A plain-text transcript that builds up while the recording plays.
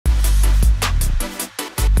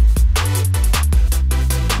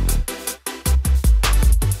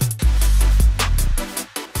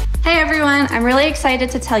I'm really excited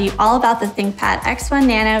to tell you all about the ThinkPad X1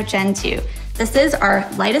 Nano Gen 2. This is our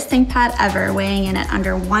lightest ThinkPad ever, weighing in at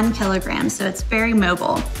under 1 kilogram, so it's very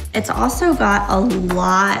mobile. It's also got a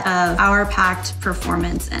lot of power-packed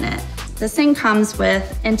performance in it. This thing comes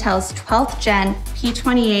with Intel's 12th Gen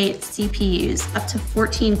P28 CPUs, up to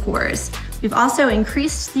 14 cores. We've also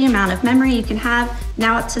increased the amount of memory you can have,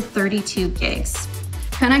 now up to 32 gigs.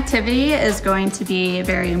 Connectivity is going to be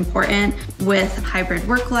very important with hybrid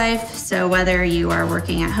work life. So whether you are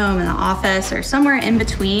working at home, in the office, or somewhere in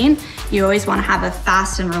between, you always want to have a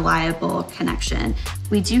fast and reliable connection.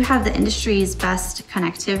 We do have the industry's best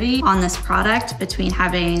connectivity on this product between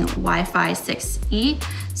having Wi-Fi 6E.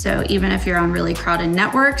 So even if you're on really crowded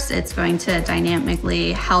networks, it's going to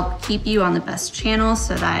dynamically help keep you on the best channel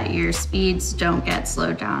so that your speeds don't get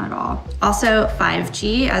slowed down at all. Also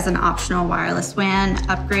 5G as an optional wireless WAN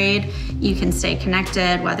upgrade. You can stay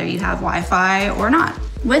connected whether you have Wi-Fi or not.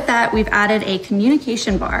 With that, we've added a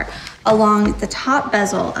communication bar along the top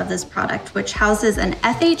bezel of this product, which houses an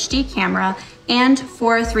FHD camera and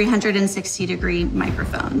 4 360-degree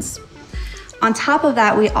microphones. On top of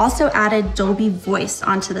that, we also added Dolby Voice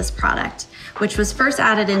onto this product, which was first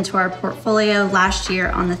added into our portfolio last year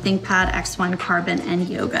on the ThinkPad X1 Carbon and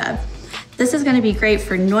Yoga. This is going to be great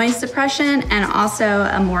for noise suppression and also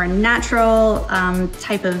a more natural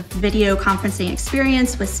type of video conferencing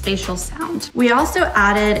experience with spatial sound. We also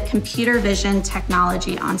added computer vision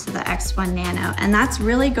technology onto the X1 Nano, and that's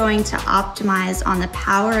really going to optimize on the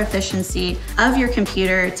power efficiency of your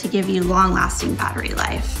computer to give you long-lasting battery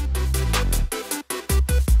life.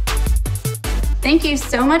 Thank you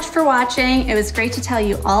so much for watching. It was great to tell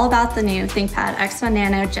you all about the new ThinkPad X1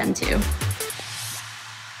 Nano Gen 2.